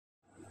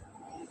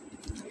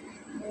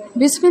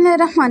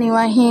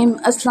Bismillahirrahmanirrahim.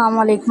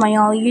 Assalamu alaikum my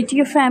all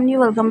YouTube family.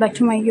 Welcome back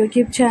to my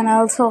YouTube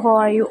channel. So how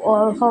are you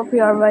all? Hope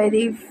you are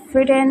very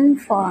fit and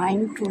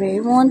fine. Today I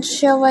want to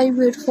share very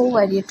beautiful,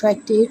 very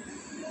attractive,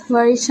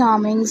 very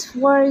charming,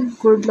 very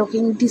good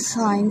looking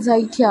designs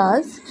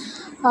ideas.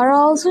 Are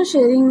also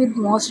sharing with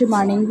most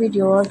demanding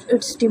videos.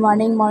 It's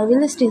demanding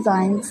marvelous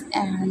designs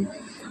and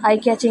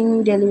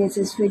eye-catching daily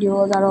basis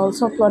videos are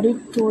also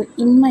uploaded to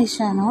in my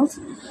channels.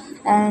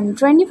 And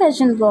trendy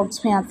fashion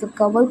blogs में आप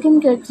सबका welcome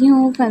करती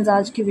हूँ friends.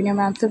 आज की video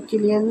में आप सबके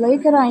लिए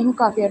लेकर आई हूँ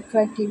काफ़ी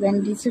attractive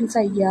and decent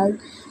ideas.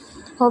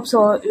 Hope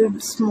so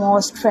it's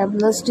most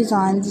fabulous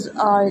designs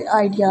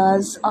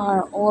ideas are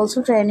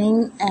also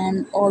trending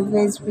and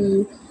always be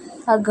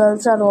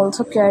girls are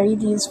also carry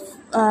these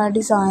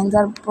designs.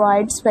 Our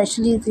brides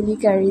especially easily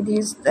carry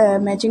these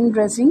matching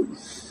dressing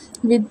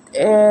with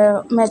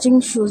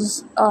matching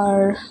shoes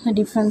or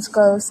different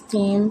colors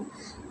theme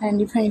and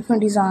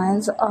different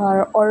designs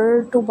are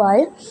ordered to buy,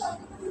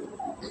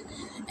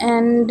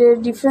 and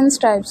different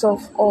types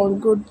of all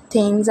good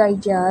things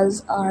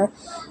ideas are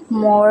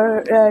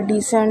more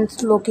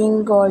decent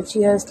looking,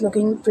 gorgeous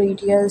looking,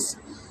 prettiest,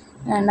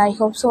 and I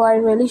hope so I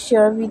really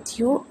share with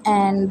you.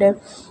 And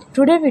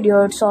today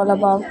video it's all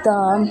about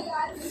the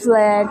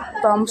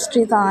flat pumps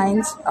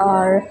designs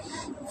or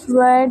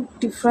flat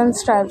different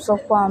types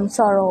of pumps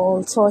are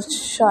also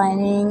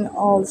shining,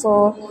 also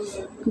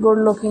good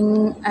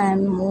looking,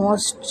 and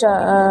most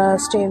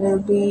stable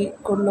be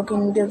good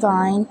looking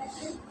design.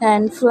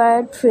 And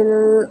flat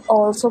will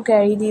also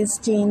carry these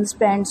jeans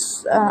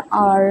pants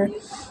are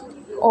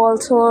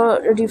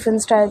also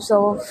different types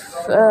of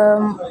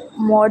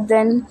more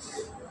than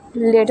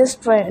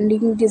latest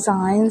trending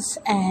designs.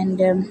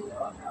 And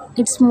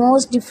its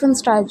most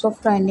different types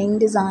of trending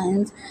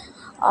designs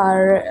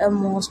are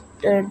most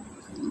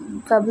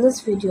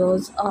fabulous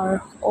videos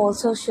are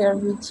also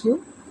shared with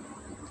you.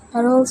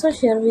 I'll also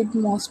share with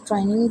most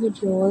training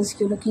videos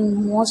you looking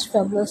most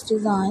fabulous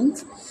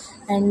designs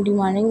and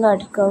demanding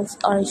articles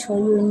I'll show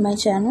you in my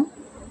channel.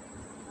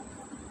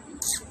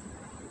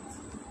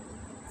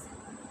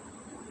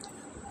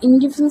 In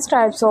different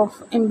types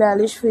of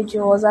embellished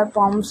videos or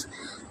prompts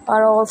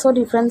are also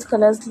different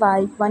colors,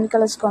 like one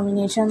colors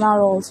combination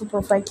are also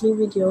perfectly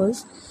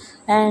videos,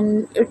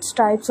 and its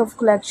types of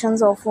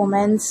collections of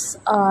women's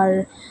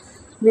are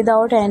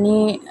without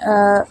any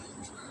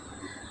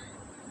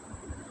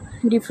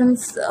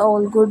difference,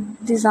 all good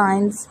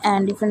designs,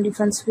 and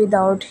different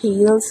without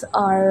heels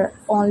are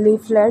only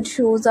flat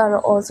shoes are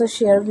also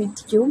shared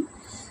with you.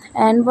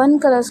 And one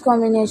colors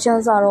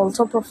combinations are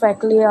also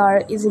perfectly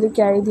are easily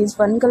carry these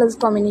one colors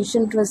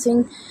combination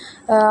dressing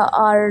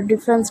are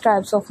different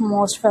types of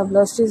most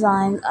fabulous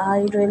designs.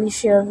 I really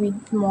share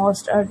with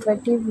most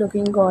attractive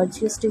looking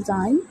gorgeous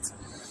designs.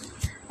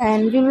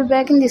 And we'll be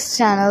back in this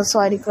channel, so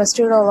I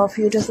requested all of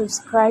you to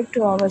subscribe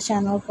to our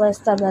channel, press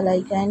the bell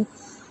icon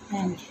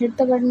and hit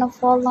the button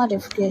of all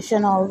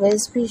notification.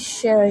 Always be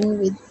sharing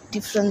with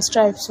different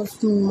types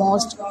of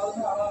most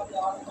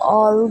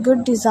all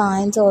good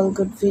designs, all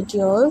good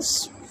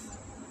videos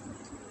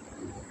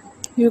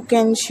you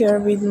can share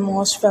with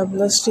most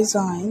fabulous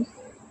design.